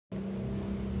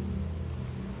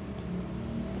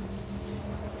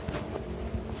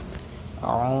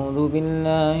أعوذ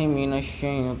بالله من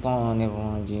الشيطان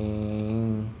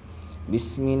الرجيم.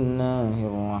 بسم الله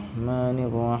الرحمن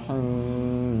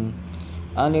الرحيم.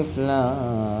 ألف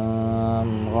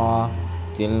لام را،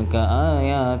 تلك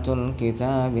آيات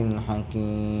الكتاب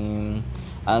الحكيم.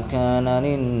 أكان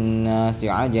للناس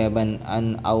عجبا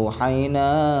أن أوحينا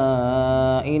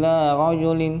إلى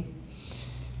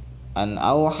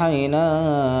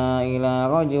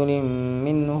رجل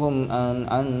منهم أن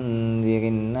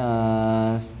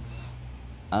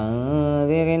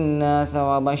أنذر الناس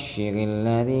وبشر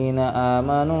الذين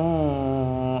آمنوا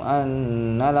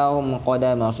أن لهم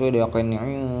قدم صدق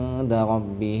عند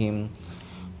ربهم.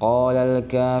 قال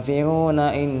الكافرون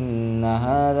إن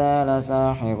هذا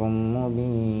لساحر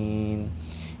مبين.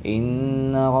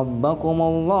 إن ربكم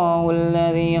الله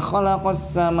الذي خلق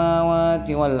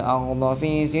السماوات والأرض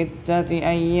في 6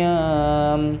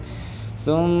 أيام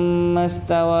ثم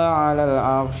استوى على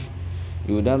العرش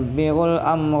يدبر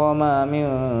الأمر ما من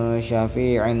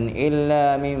شفيع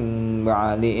إلا من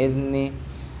بعد إذنه.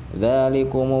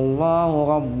 ذلكم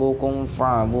الله ربكم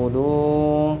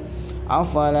فاعبدوه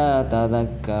أفلا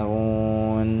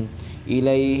تذكرون.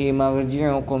 إليه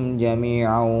مرجعكم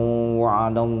جميعا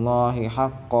وعد الله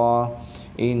حقا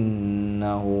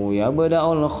إنه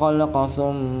يبدأ الخلق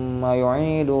ثم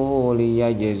يعيده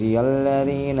ليجزي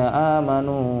الذين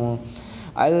آمنوا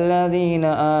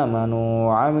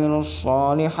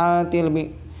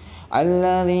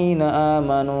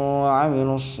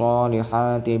وعملوا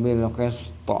الصالحات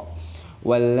بالقسط،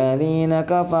 والذين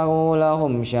كفروا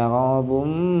لهم شراب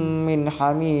من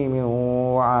حميم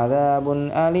وعذاب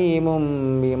أليم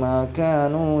بما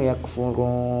كانوا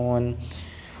يكفرون.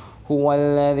 هو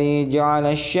الذي جعل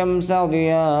الشمس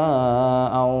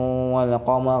ضياء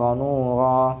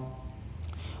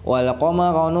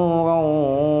والقمر نورا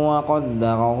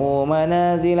وقدره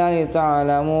منازل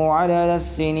لتعلموا عدد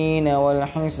السنين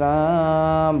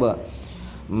والحساب.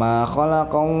 ما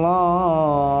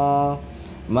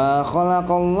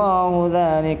خلق الله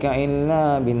ذلك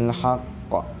إلا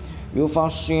بالحق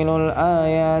يفصل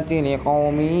الآيات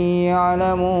لقوم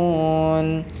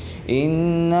يعلمون.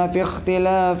 إن في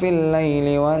اختلاف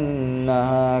الليل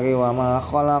والنهار وما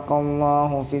خلق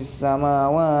الله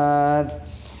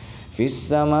في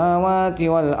السماوات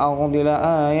والأرض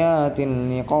لآيات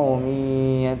لقوم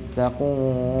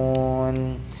يتقون.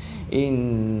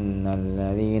 إن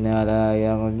الذين لا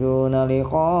يرجون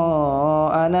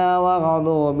لقاءنا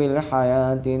ورضوا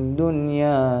بالحياة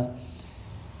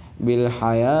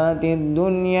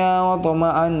الدنيا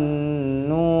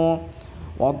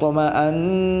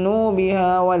واطمأنوا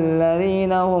بها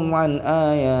والذين هم عن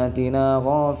آياتنا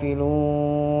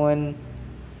غافلون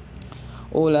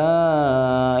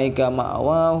أولئك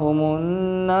مأواهم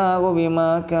النار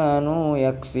بما كانوا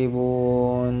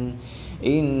يكسبون.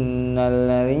 إن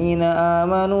الذين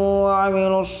آمنوا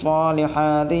وعملوا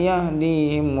الصالحات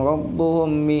يهديهم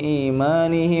ربهم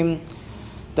بإيمانهم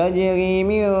تجري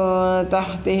من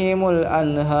تحتهم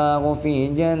الأنهار في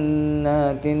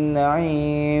جنات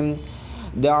النعيم.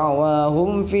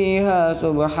 دعواهم فيها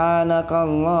سبحانك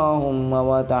اللهم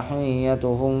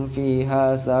وتحيتهم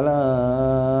فيها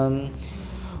سلام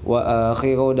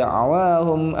وآخر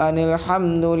دعواهم أن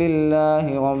الحمد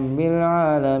لله رب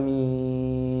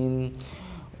العالمين.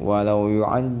 ولو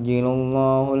يعجل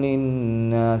الله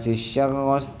للناس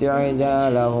الشر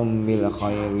استعجالهم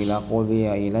بالخير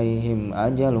لقضي إليهم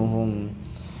أجلهم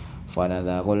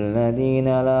فنذر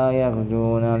الذين لا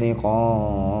يرجون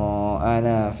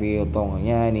لقاءنا في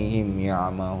طغيانهم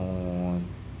يعمهون.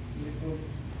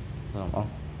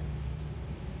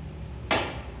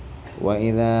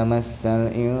 وإذا مس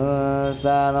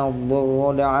الإنسان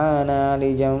الضر دعانا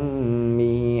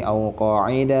لجنبه أو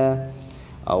قاعدا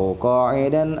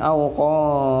أو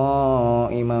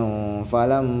قائما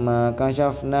فلما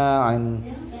كشفنا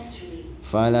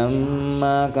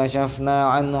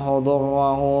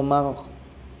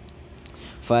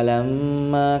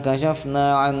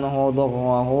عنه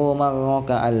ضره مر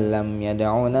كأن لم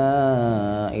يدعنا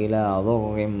إلى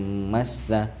ضر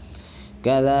مسه.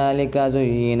 كذلك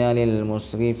زين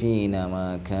للمسرفين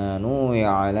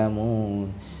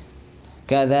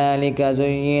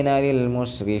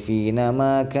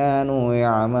ما كانوا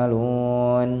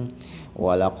يعملون.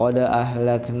 ولقد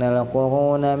أهلكنا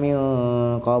القرون من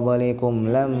قبلكم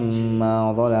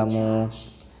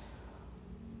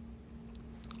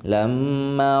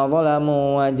لما ظلموا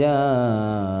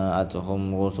وجاءتهم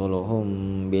رسلهم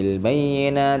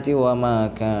بالبينات وما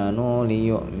كانوا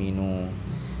ليؤمنوا.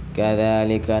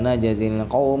 كذلك نجزي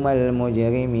القوم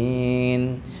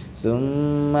المجرمين.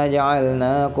 ثم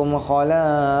جعلناكم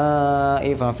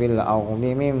خلائف في الأرض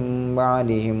من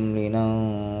بعدهم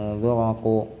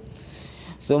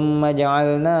ثم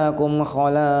جعلناكم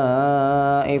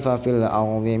خلائف في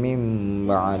الأرض من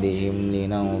بعدهم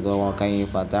لننظر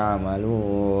كيف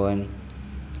تعملون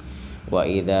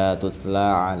وإذا تتلى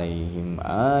عليهم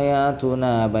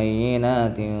آياتنا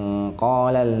بينات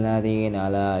قال الذين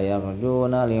لا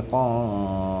يرجون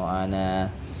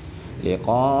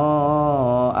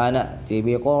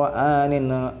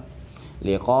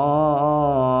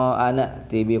لقاء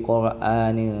نأت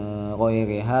بقرآن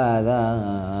غير هذا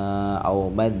أو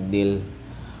بدل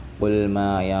قل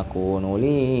ما يكون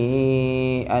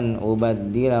لي أن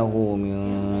أبدله من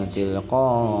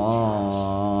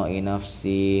تلقاء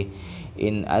نفسي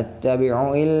إن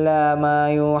أتبع إلا ما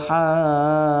يوحى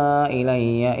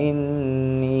إلي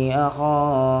إني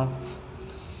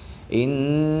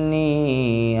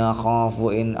أخاف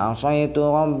إن عصيت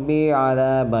ربي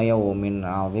عذاب يوم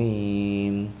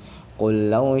عظيم قل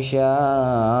لو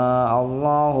شاء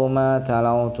الله ما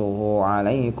تلوته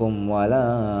عليكم ولا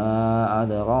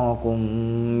أدراكم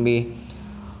به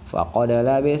فقد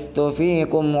لبثت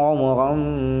فيكم عمرا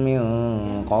من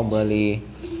قبلي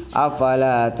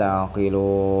أفلا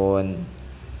تعقلون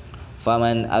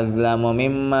فمن أظلم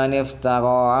ممن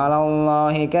افترى على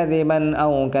الله كذبا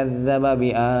أو كذب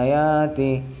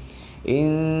بآياته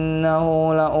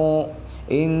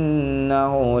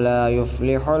إنه لا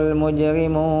يفلح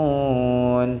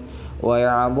المجرمون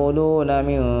ويعبدون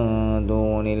من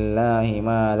دون الله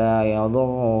ما لا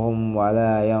يضرهم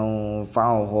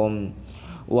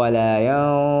ولا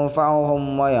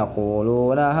ينفعهم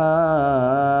ويقولون هؤلاء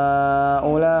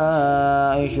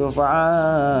شفعاؤنا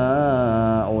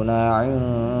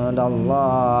عند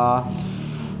الله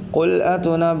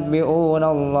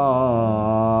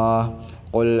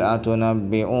قل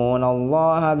أتنبئون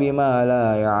الله بما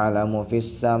لا يعلم في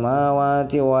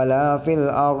السماوات ولا في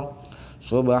الأرض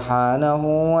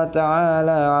سبحانه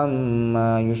وتعالى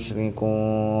عما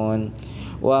يشركون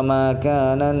وما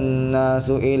كان الناس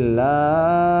إلا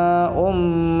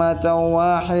أمة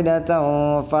واحدة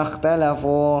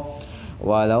فاختلفوا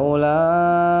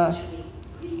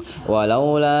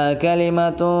ولولا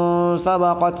كلمة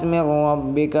سبقت من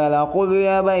ربك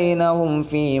لقضي بينهم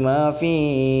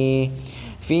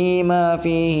فيما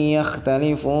فيه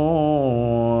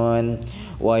يختلفون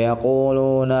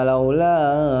ويقولون لولا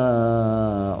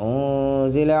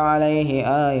أنزل عليه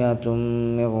آية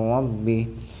من ربه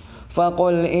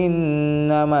فقل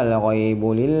إنما الغيب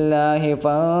لله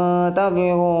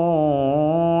فانتظروا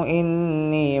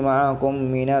إني معكم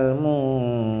من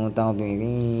المنتظرين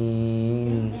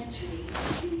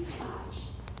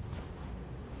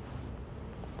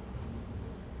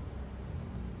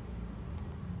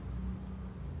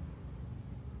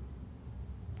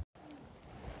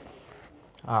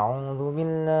أعوذ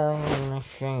بالله من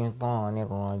الشيطان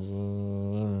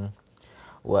الرجيم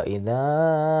وإذا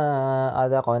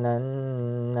أذقنا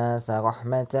الناس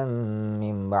رحمة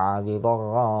من بعد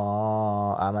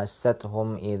ضراء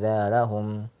مستهم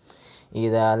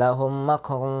إذا لهم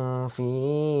مكر في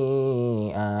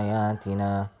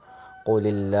آياتنا قل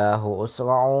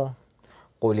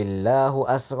الله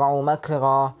أسرع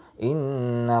مكرا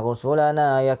إن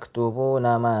رسلنا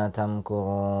يكتبون ما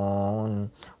تمكرون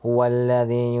هو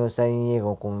الذي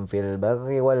يسيركم في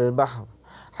البر والبحر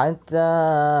حتى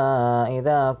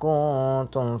إذا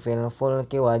كنتم في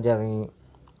الفلك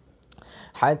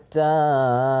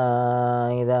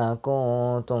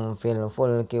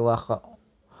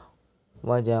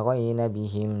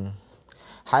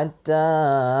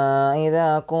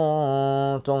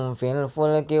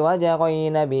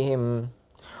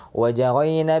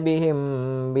وجرين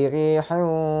بهم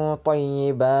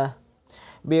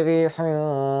بريح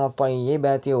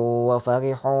طيبة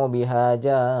وفرحوا بها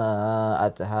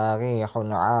جاءتها ريح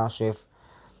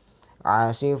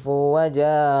عاصف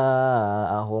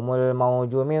وجاءهم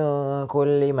الموج من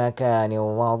كل مكان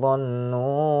وظنوا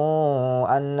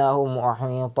أنهم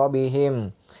أحيط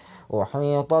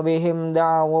بهم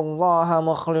دعوا الله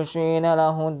مخلصين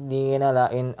له الدين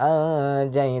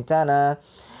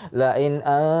لئن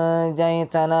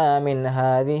أنجيتنا من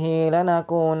هذه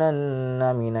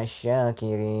لنكونن من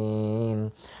الشاكرين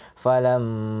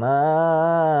فلما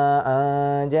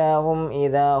أنجاهم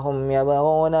إذا هم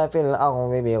يبغون في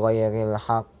الأرض بغير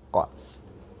الحق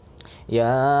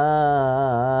يا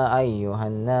أيها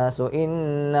الناس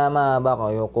إنما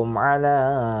بغيكم على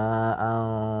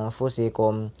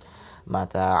أنفسكم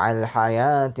متاع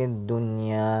الحياة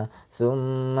الدنيا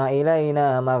ثم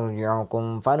إلينا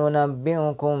مرجعكم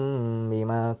فننبئكم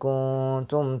بما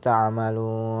كنتم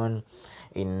تعملون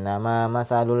إنما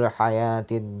مثل الحياة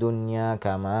الدنيا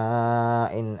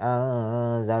كماء إن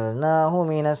أنزلناه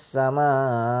من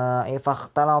السماء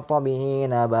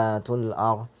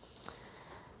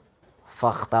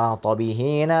فاختلط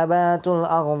به نبات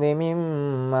الأرض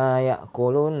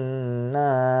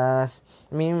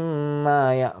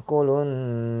مما يأكل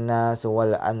الناس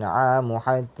والأنعام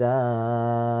حتى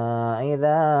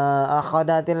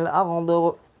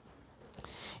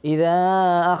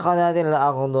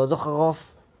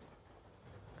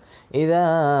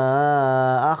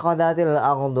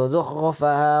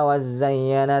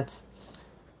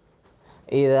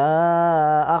إذا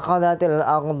أخذت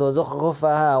الأرض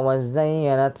زخرفها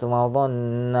وزينت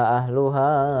وظن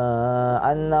أهلها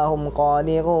أنهم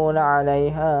قادرون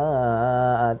عليها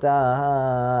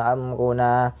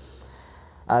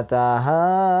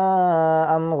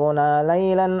أتاها أمرنا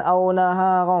ليلا أو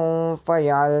نهارا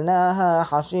فجعلناها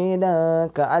حصيدا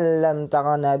كأن لم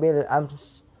تغن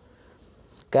بالأمس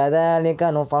كذلك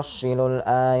نفصل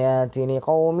الآيات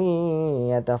لقوم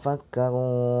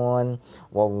يتفكرون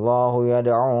والله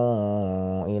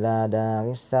يدعو إلى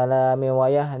دار السلام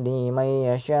ويهدي من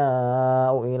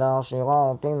يشاء إلى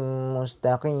صراط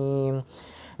مستقيم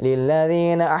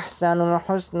للذين أحسنوا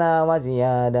الحسنى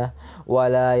وزيادة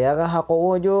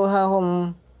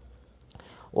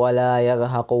ولا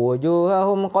يرهق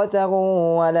وجوههم قتر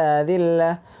ولا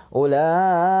ذلة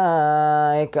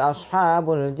أولئك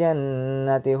أصحاب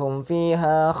الجنة هم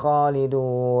فيها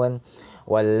خالدون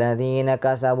والذين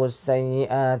كسبوا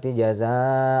السيئات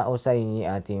جزاء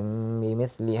سيئة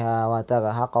بمثلها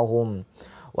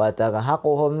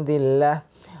وترهقهم ذلة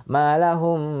ما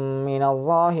لهم من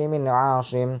الله من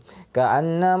عاصم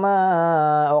كأنما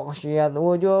أغشيت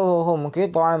وجوههم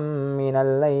قطعا من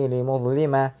الليل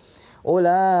مظلمة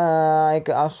أولئك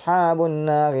أصحاب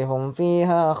النار هم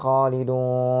فيها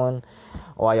خالدون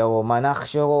ويوم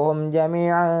نحشرهم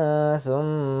جميعا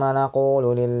ثم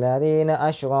نقول للذين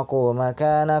أشركوا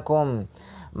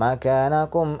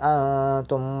مكانكم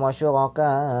أنتم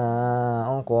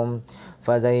وشركاؤكم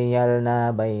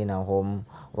فزيلنا بينهم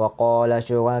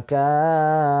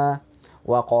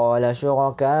وقال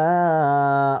شركاؤهم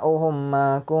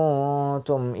ما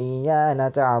كنتم إيانا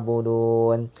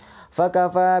تعبدون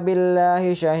فكفى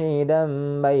بالله شهيدا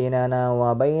بيننا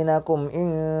وبينكم إن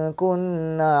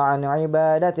كنا عن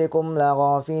عبادتكم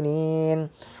لغافلين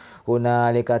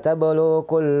هنالك تبلو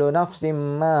كل نفس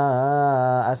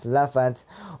ما أسلفت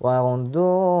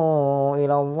وردوا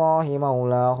إلى الله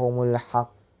مولاهم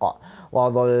الحق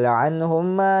وضل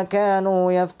عنهم ما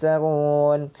كانوا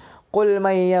يفترون قل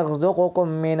من يرزقكم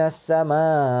من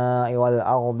السماء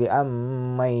والأرض أم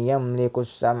من يملك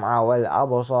السمع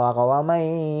والأبصار ومن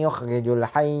يخرج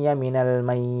الحي من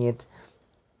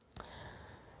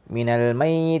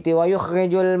الميت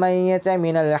ويخرج الميت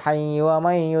من الحي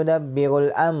ومن يدبر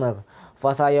الأمر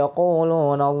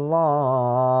فسيقولون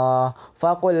الله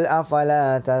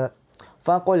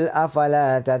فقل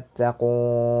أفلا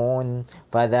تتقون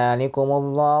فذلكم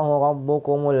الله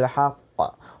ربكم الحق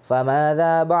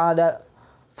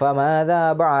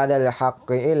فماذا بعد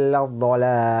الحق إلا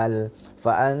الضلال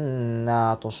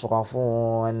فأنى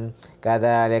تصرفون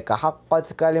كذلك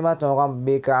حقت كلمة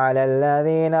ربك على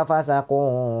الذين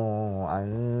فسقوا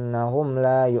أنهم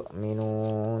لا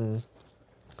يؤمنون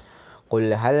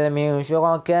قل هل من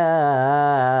شركائكم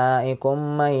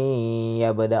من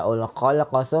يبدأ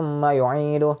الخلق ثم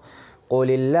يعيده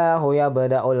قل الله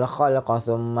يبدأ الخلق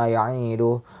ثم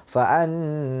يعيده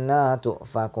فأنى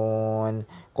تؤفكون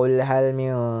قل هل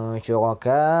من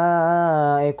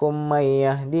شركائكم من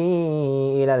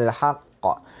يهدي إلى الحق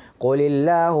قل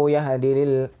الله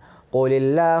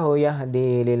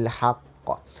يهدي للحق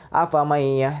أفمن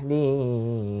يهدي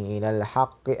إلى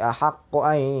الحق أحق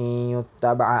أن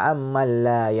يتبع أمن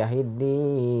لا يهدي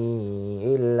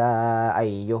إلا أن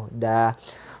يهدى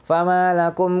فما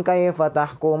لكم كيف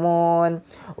تحكمون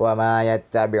وما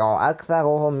يتبع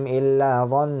أكثرهم إلا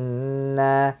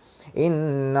ظنا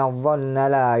إن الظن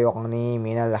لا يغني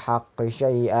من الحق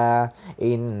شيئا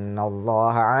إن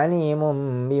الله عليم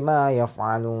بما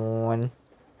يفعلون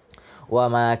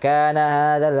وما كان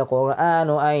هذا القرآن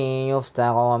أن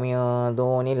يفترى من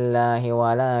دون الله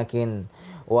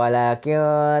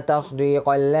ولكن تصديق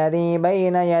الذي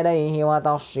بين يديه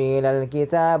وتفصيل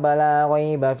الكتاب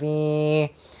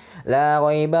لا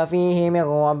ريب فيه من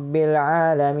رب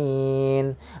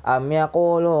العالمين أم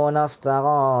يقولون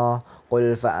افتراه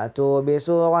قل فأتوا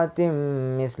بسورة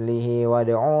مثله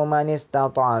وادعوا من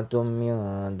استطعتم من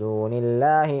دون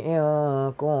الله إن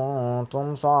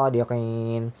كنتم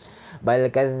صادقين بل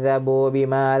كذبوا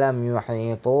بما لم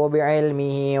يحيطوا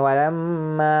بعلمه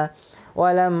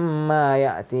ولما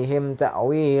يأتهم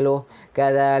تأويله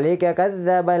كذلك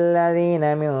كذب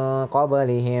الذين من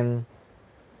قبلهم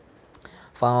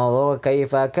فانظر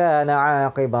كيف كان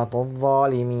عاقبة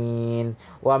الظالمين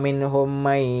ومنهم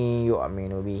من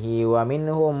يؤمن به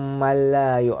ومنهم من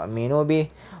لا يؤمن به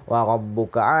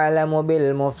وربك أعلم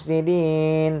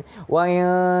بالمفسدين وإن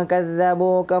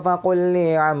كذبوك فقل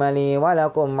لي عملي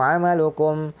ولكم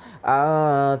عملكم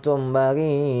أنتم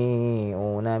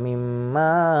بريئون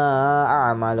مما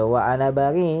أعمل وأنا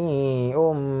بريء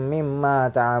مما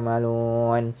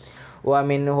تعملون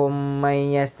ومنهم من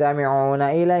يستمعون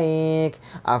إليك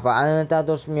أفأنت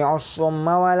تسمع الصم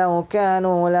ولو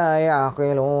كانوا لا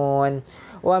يعقلون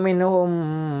ومنهم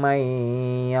من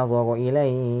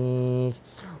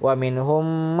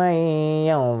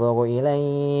ينظر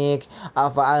إليك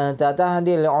أفأنت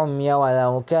تهدي العمي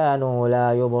ولو كانوا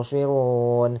لا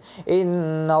يبصرون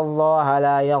إن الله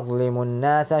لا يظلم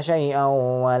الناس شيئا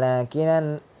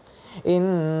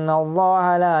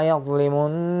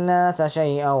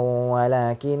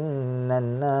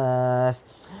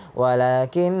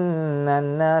ولكن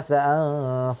الناس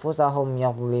أنفسهم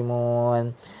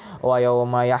يظلمون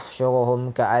ويوم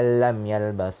يحشرهم كأن لم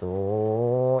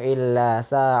يلبثوا إلا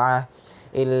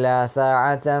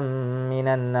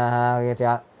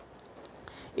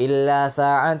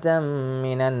ساعة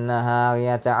من النهار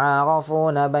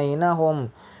يتعارفون بينهم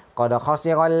قد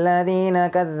خسر الذين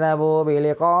كذبوا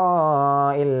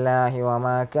بلقاء الله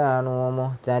وما كانوا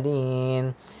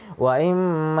مهتدين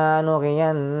وإما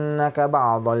نرينك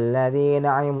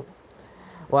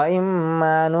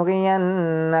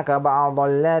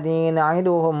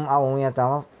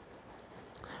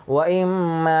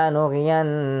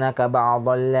بعض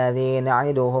الذي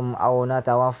نعدهم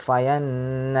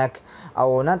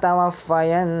أو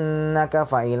نتوفينك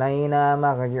فإلينا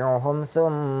مرجعهم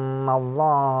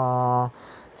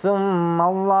ثم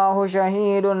الله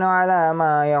شهيد على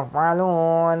ما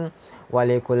يفعلون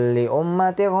ولكل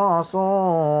أمة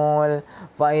رسول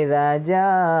فإذا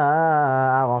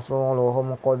جاء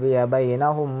رسولهم قضي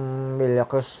بينهم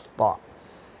بالقسط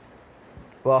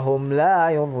وهم لا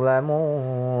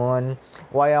يظلمون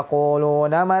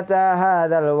ويقولون متى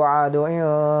هذا الوعد إن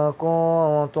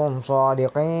كنتم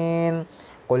صادقين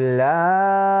قل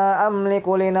لا أملك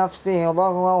لنفسي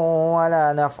ضرا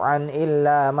ولا نفعا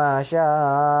إلا ما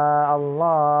شاء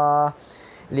الله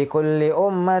لكل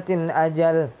أمة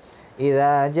أجل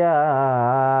إذا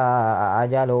جاء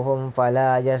أجلهم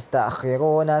فلا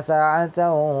يستأخرون ساعة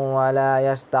ولا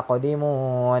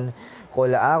يستقدمون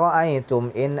قل أرأيتم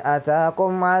إن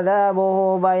أتاكم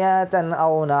عذابه بياتا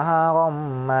أو نهارا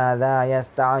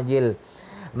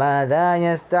ماذا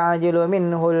يستعجل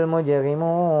منه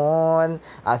المجرمون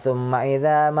أثم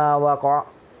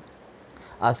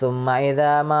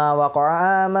إذا ما وقع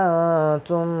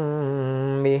آمنتم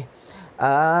به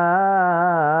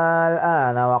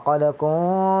الآن وقد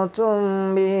كنتم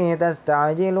به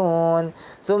تستعجلون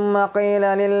ثم قيل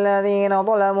للذين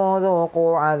ظلموا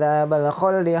ذوقوا عذاب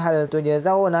الخلد هل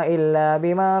تجزون إلا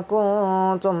بما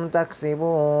كنتم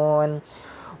تكسبون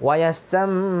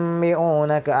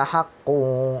ويستنبئونك أحق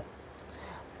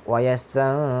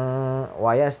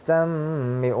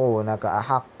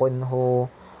هو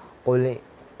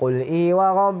قل إي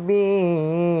وربي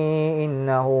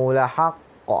إنه لحق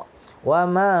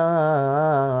وما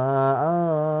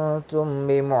أنتم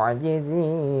بمعجزين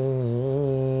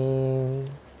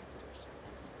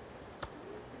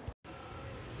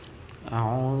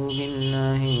أعوذ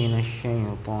بالله من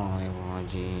الشيطان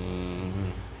الرجيم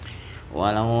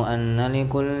ولو أن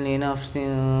لكل نفس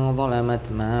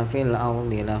ظلمت ما في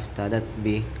الأرض لافتدت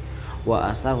به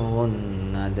وأسروا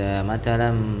الندامة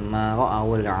لما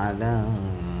رأوا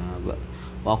العذاب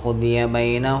وقضي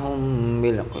بينهم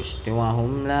بالقسط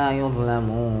وهم لا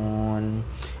يظلمون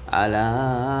ألا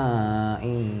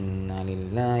إن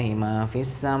لله ما في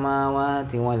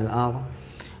السماوات والأرض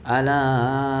ألا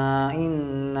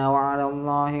إن وعد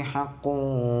الله حق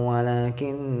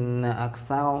ولكن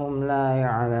أكثرهم لا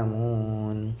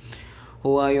يعلمون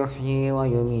هو يحيي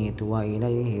ويميت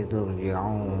وإليه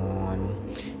ترجعون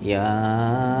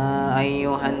يا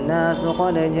أيها الناس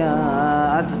قد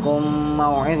جاءتكم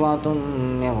موعظة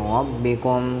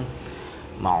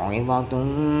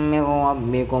من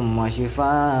ربكم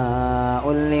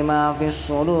وشفاء لما في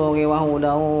الصدور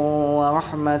وهدى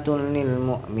ورحمة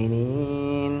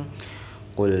للمؤمنين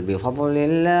قل بفضل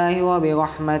الله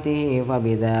وبرحمته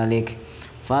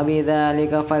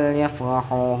فبذلك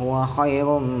فليفرحوا هو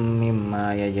خير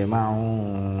مما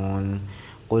يجمعون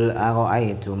قل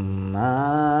أرأيتم ما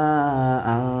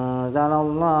أنزل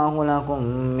الله لكم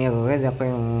من رزق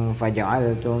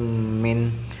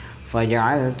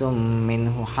فجعلتم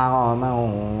منه حراما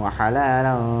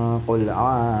وحلالا قل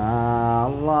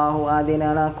الله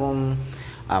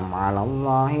أم على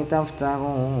الله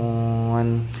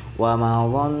تفترون وما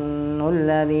ظن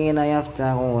الذين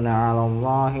يفترون على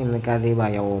الله الكذب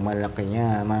يوم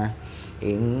القيامة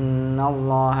إن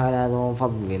الله لذو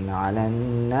فضل على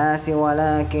الناس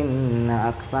ولكن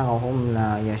أكثرهم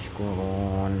لا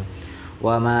يشكرون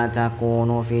وما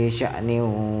تكون في شأن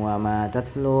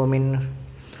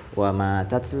وما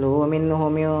تتلو منه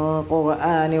من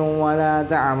قرآن ولا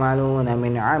تعملون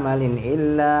من عمل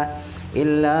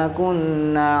إلا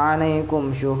كنا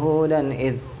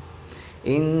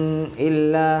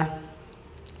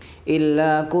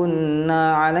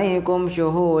عليكم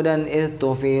شهودا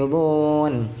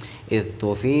إذ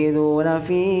تفيضون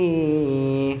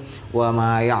فيه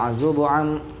وما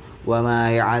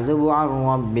يعزب عن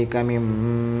ربك من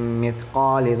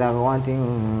مثقال ذرة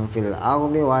في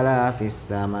الأرض ولا في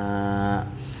السماء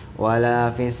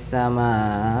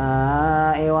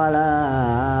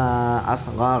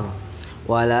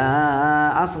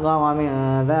ولا أصغر من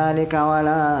ذلك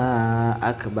ولا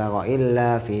أكبر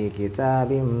إلا في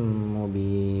كتاب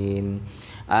مبين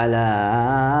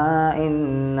ألا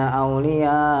إن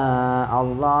أولياء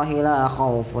الله لا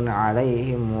خوف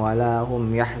عليهم ولا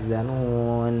هم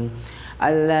يحزنون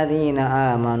الذين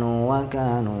آمنوا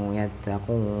وكانوا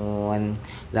يتقون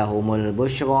لهم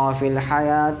البشرى في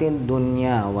الحياة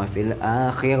الدنيا وفي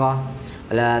الآخرة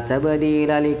لا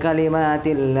تبديل لكلمات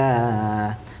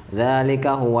الله ذلك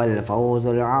هو الفوز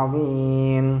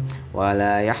العظيم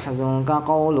ولا يحزنك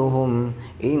قولهم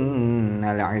إن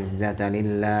العزة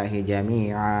لله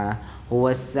جميعا هو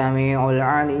السميع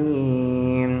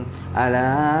العليم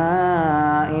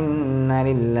ألا إن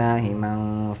لله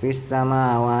من في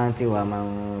السماوات ومن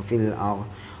في الأرض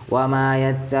وما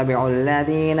يتبع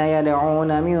الذين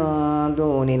يدعون من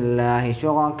دون الله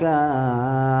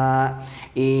شركاء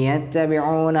إن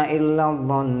يتبعون إلا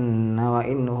الظن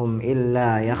وإن هم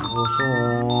إلا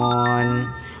يخرصون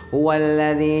هو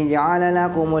الذي جعل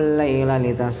لكم الليل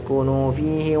لتسكنوا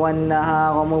فيه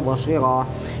والنهار مبصرا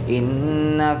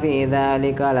إن في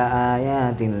ذلك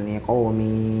لآيات لقوم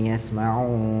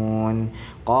يسمعون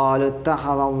قالوا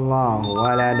اتخذ الله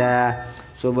ولدا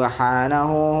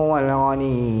سبحانه هو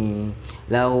الغني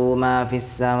له ما في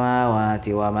السماوات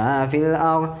وما في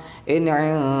الأرض إن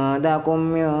عندكم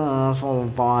من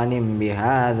سلطان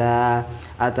بهذا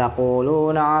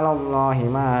أتقولون على الله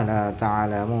ما لا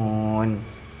تعلمون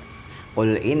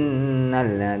قل إن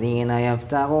الذين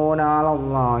يفترون على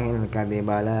الله الكذب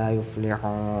لا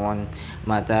يفلحون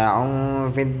متاع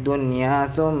في الدنيا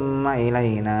ثم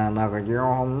إلينا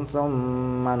مرجعهم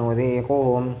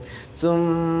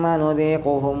ثم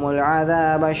نذيقهم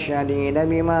العذاب الشديد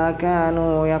بما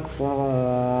كانوا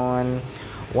يكفرون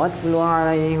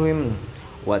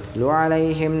واتل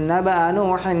عليهم نبأ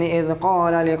نوح إذ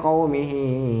قال لقومه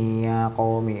يا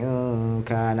قوم إن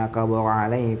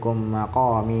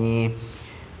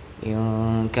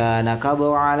كان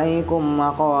كبر عليكم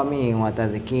مقامي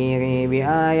وتذكيري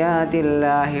بآيات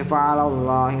الله فعلى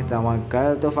الله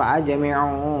توكلت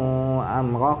فأجمعوا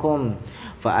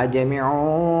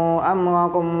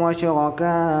أمركم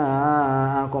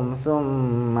وشركاءكم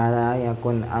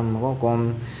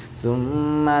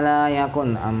ثم لا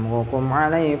يكن أمركم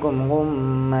عليكم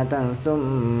غمة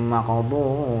ثم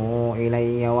قضوا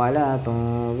إلي ولا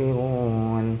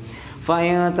تنظرون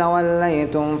فإن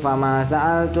توليتم فما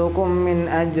سألتكم من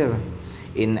أجر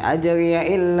إن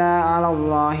أجري إلا على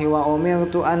الله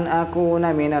وأمرت أن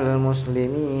أكون من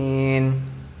المسلمين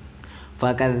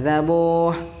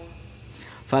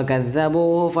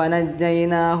فكذبوه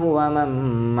فنجيناه ومن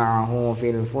معه في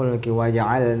الفلك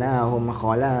وجعلناهم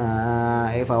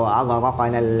خلائف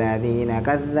وأغرقنا الذين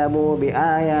كذبوا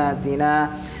بآياتنا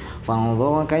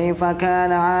فانظر كيف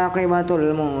كان عاقبة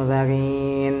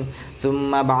المنذرين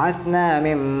ثم بعثنا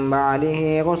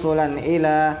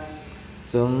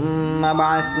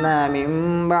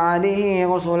من بعده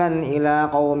رسلا إلى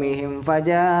قومهم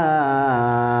فجاءوهم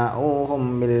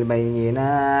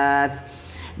بالبينات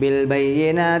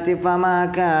فما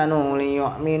كانوا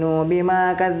ليؤمنوا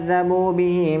بما كذبوا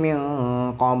به من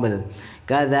قبل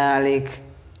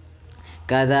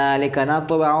كذلك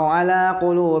نطبع على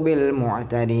قلوب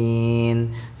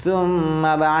المعتدين ثم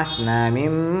بعثنا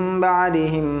من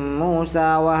بعدهم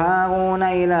موسى وهارون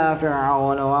إلى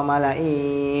فرعون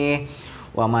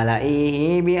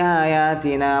وملئه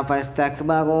بآياتنا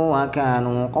فاستكبروا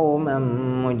وكانوا قوما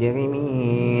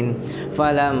مجرمين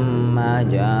فلما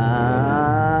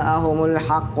جاءهم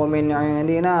الحق من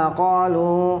عندنا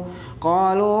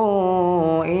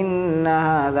قالوا إن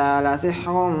هذا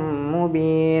لسحر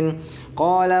مبين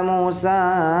قال موسى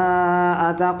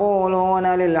أتقولون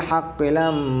للحق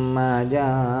لما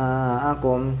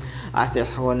جاءكم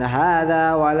أسحر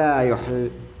هذا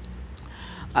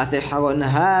أسحر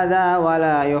هذا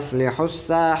ولا يفلح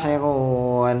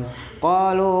الساحرون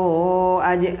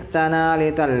قالوا أجئتنا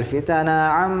لتلفتنا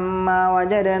عما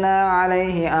وجدنا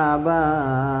عليه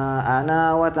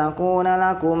آباءنا وتكون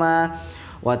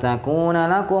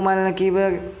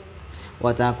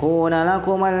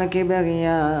لكما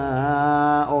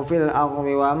الكبرياء في الأرض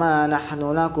وما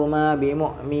نحن لكما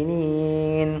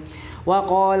بمؤمنين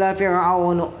وقال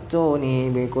فرعون ائتوني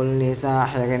بكل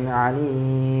ساحر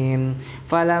عليم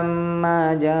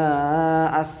فلما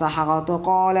جاء السحرة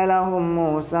قال لهم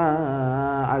موسى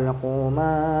ألقوا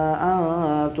ما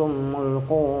أنتم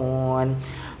ملقون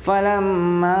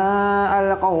فلما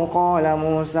ألقوا قال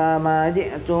موسى ما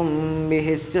جئتم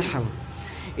به السحر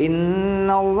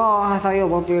إن الله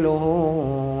سيبطله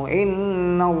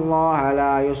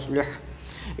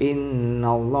إن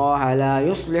الله لا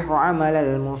يصلح عمل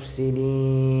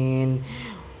المفسدين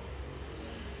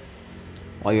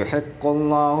ويحق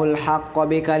الله الحق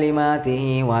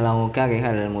بكلماته ولو كره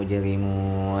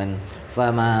المجرمون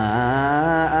فما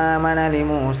آمن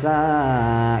لموسى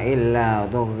إلا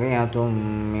ذرية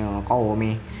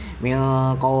من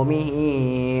قومه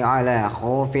على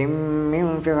خوف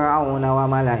من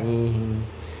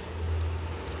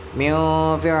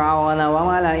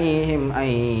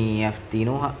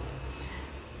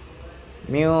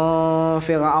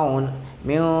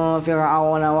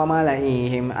فرعون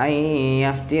وملئهم أن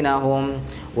يفتنهم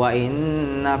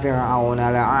وإن فرعون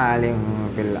لعال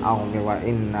في الأرض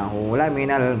وإنه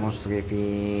لمن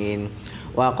المسرفين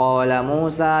وقال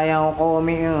موسى يا قوم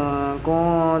إن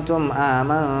كنتم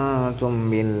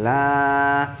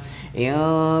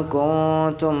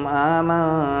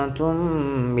آمنتم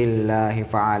بالله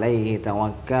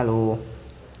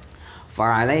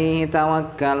فعليه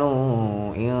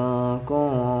توكلوا إن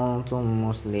كنتم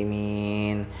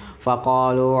مسلمين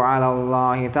فقالوا على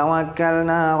الله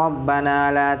توكلنا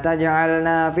ربنا لا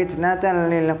تجعلنا فتنة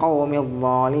للقوم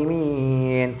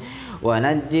الظالمين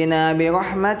ونجنا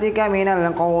برحمتك من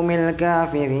القوم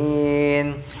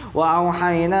الكافرين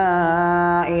وأوحينا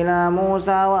إلى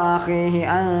موسى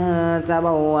وأخيه أن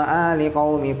تبوأ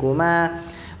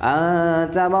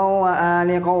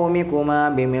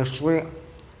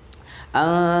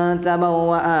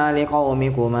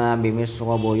لقومكما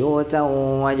بمصر بيوتا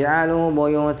واجعلوا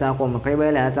بيوتكم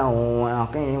قبلة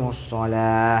وأقيموا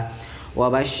الصلاة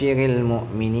وبشر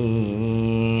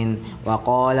المؤمنين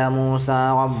وقال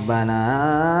موسى ربنا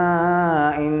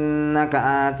إنك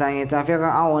آتيت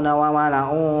فرعون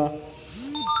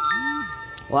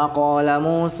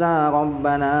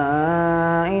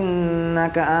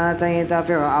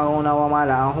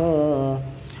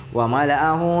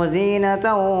وملأه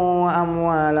زينة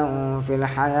وأموالا في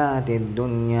الحياة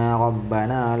الدنيا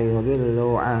ربنا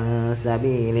ليضلوا عن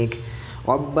سبيلك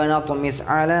ربنا اطمس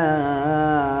على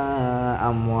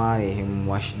أموالهم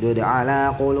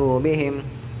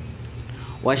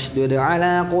واشدد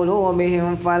على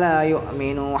قلوبهم فلا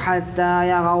يؤمنوا حتى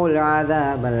يروا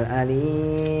العذاب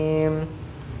الأليم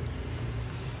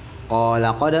قال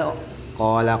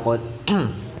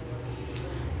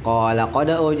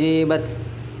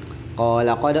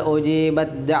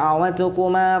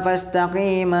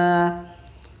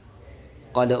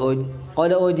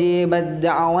قد أجيبت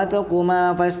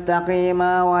دعوتكما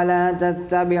فاستقيما ولا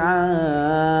تتبعان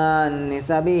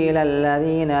سبيل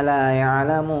الذين لا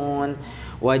يعلمون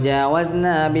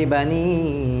وجاوزنا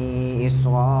ببني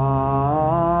إسرائيل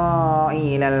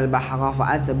البحر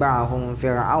فأتبعهم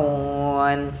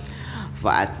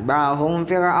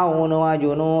فرعون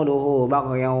وجنوده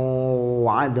بغيا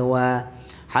وعدوا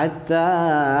حتى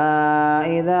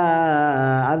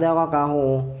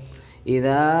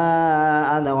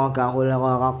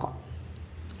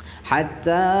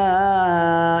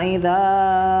إذا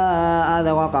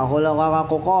أدركه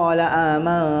الغرق قال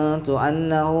آمنت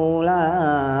أنه لا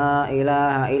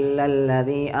إله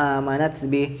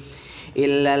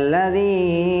إلا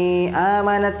الذي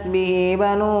آمنت به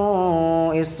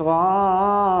بنو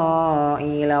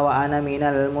إسرائيل وأنا من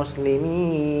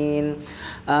المسلمين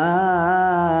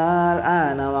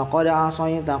الآن وقد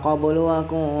عصيت قبل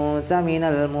وكنت من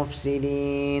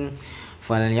المفسدين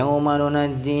فاليوم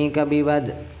ننجيك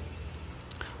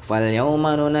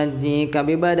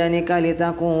ببدنك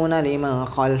لتكون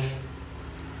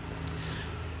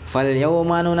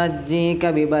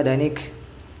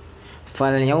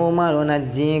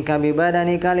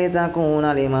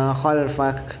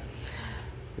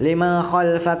لمن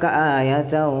خلفك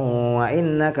آية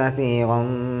وإن كثيرا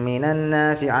من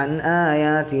الناس عن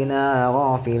آياتنا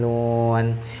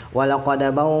غافلون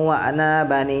ولقد بوأنا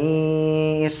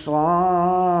بني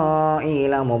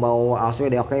إسرائيل مبوأ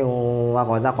صدق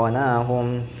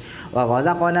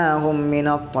ورزقناهم من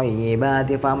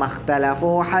الطيبات فما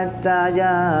اختلفوا حتى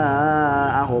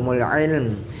جاءهم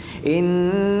العلم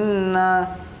إن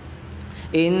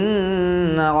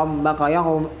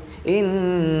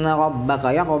ربك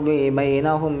يقضي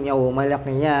بينهم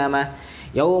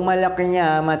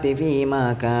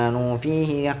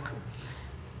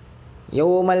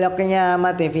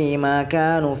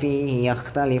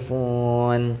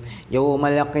يوم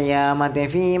القيامة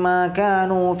فيما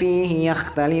كانوا فيه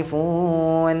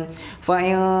يختلفون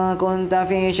فإن كنت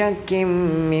في شك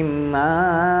مما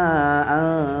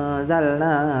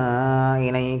أنزلنا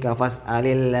إليك فاسأل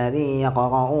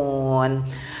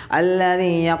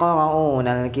الذي يقرؤون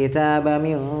الكتاب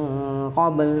من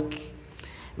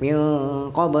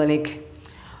قبلك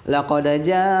لقد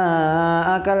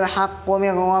جاءك الحق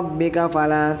من ربك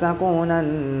فلا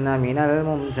تكونن من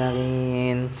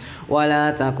الممترين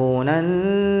ولا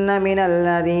تكونن من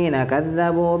الذين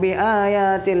كذبوا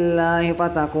بآيات الله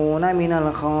فتكون من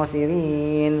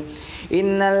الخاسرين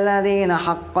إن الذين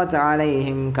حقت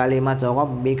عليهم كلمة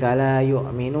ربك لا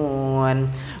يؤمنون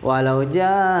ولو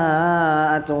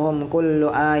جاءتهم كل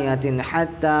آية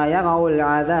حتى يروا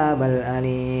العذاب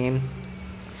الأليم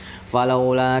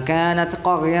فلولا كانت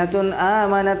قرية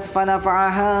آمنت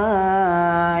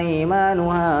فنفعها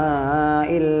إيمانها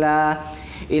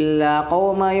إلا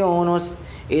قوم يونس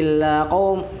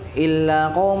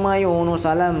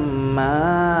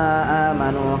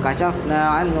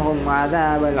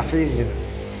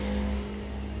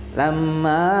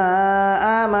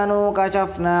لما آمنوا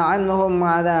كشفنا عنهم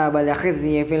عذاب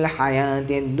الخزي في الحياة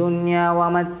الدنيا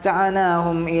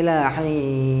ومتعناهم إلى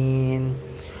حين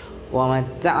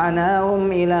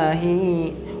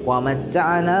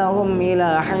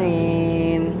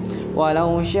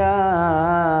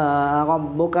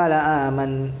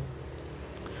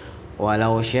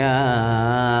ولو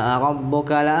شاء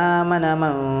ربك لآمن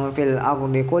من في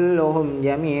الأرض كلهم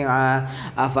جميعا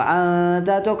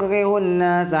أفأنت تكره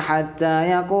الناس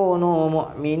حتى يكونوا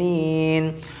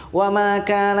مؤمنين وما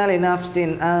كان لنفس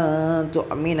أن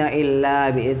تؤمن إلا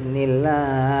بإذن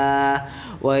الله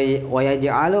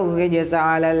ويجعل الرجس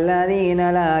على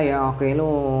الذين لا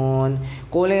يعقلون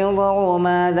قل انظروا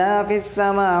ماذا في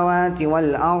السماوات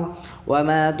والأرض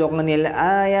وما تغني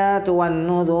الآيات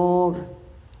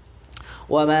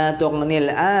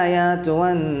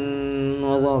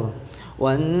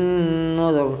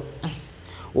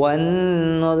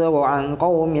والنذر عن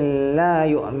قوم لا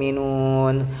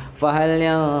يؤمنون فهل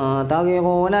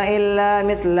ينتظرون إلا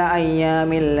مثل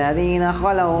أيام الذين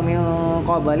خلوا من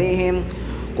قبلهم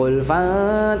قل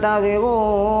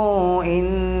فانتظروا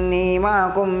إني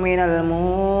معكم من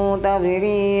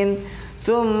المنتظرين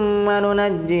ثم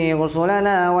ننجي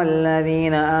رسلنا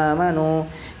والذين آمنوا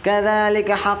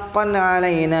كذلك حقا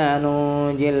علينا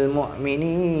ننجي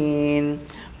المؤمنين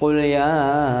قل يا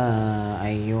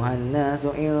أيها الناس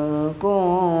إن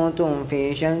كنتم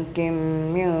في شك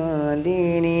من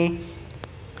ديني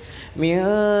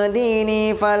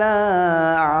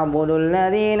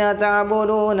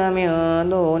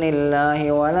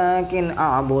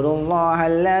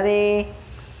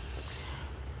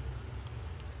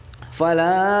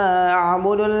فلا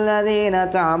أعبد الذين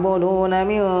تعبدون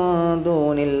من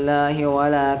دون الله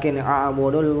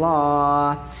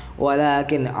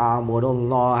ولكن أعبد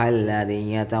الله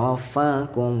الذي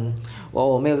يتوفاكم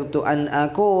وأمرت أن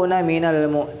أكون من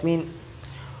المؤمنين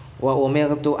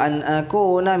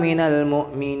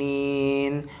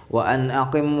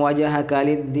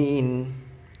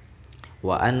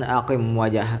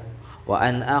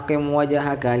وأن أقم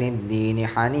وجهك للدين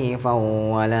حنيفا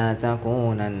ولا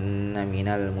تكونن من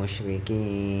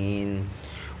المشركين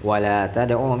ولا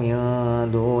تدع من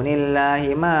دون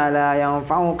الله ما لا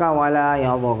ينفعك ولا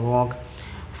يضرك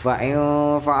فإن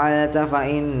فعلت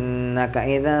فإنك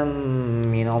إذا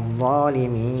من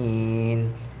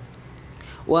الظالمين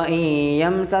وإن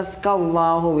يمسسك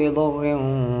الله بضر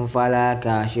فلا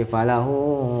كاشف له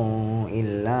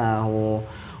إلا هو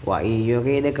وإن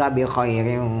يردك بخير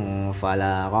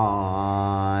فلا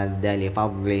راد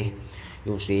لفضله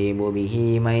يصيب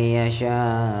به من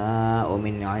يشاء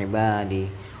من عباده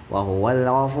وهو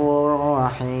الغفور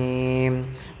الرحيم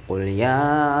قل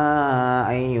يا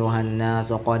أيها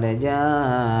الناس قد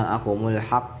جاءكم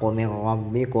الحق من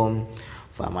ربكم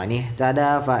فمن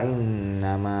اهتدى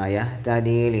فإنما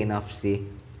يهتدي لنفسه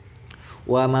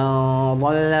ومن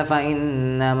ضل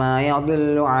فإنما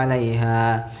يضل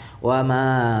عليها وما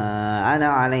أنا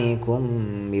عليكم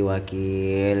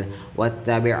بوكيل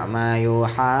واتبع ما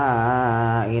يوحى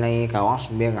إليك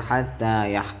واصبر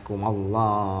حتى يحكم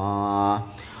الله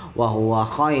وهو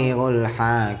خير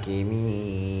الحاكمين.